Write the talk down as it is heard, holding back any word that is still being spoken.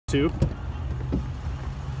too.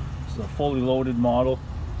 This is a fully loaded model.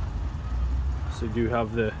 So you do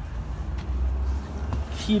have the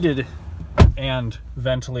heated and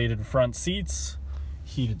ventilated front seats,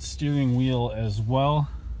 heated steering wheel as well,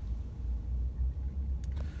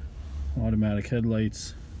 automatic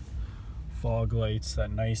headlights, fog lights,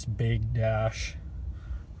 that nice big dash,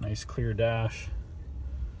 nice clear dash.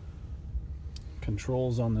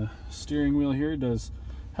 Controls on the steering wheel here. It does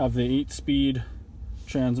have the 8-speed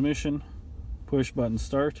transmission, push button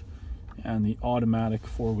start, and the automatic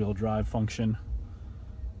 4-wheel drive function.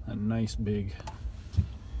 A nice big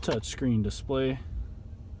touchscreen display.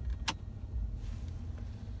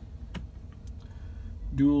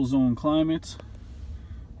 Dual zone climate.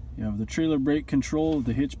 You have the trailer brake control with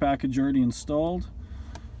the hitch package already installed.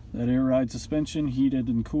 That air ride suspension, heated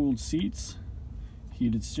and cooled seats,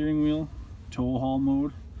 heated steering wheel, tow haul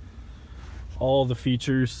mode, all the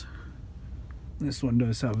features. This one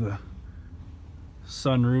does have the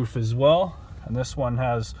sunroof as well, and this one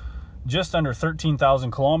has just under 13,000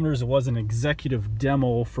 kilometers. It was an executive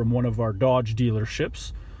demo from one of our Dodge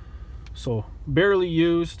dealerships, so barely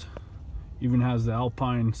used. Even has the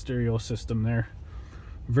Alpine stereo system there.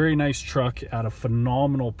 Very nice truck at a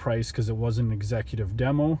phenomenal price because it was an executive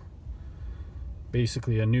demo.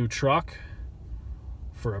 Basically a new truck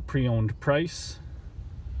for a pre-owned price.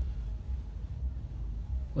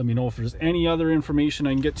 Let me know if there's any other information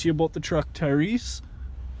I can get to you about the truck, Tyrese,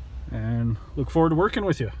 and look forward to working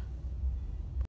with you.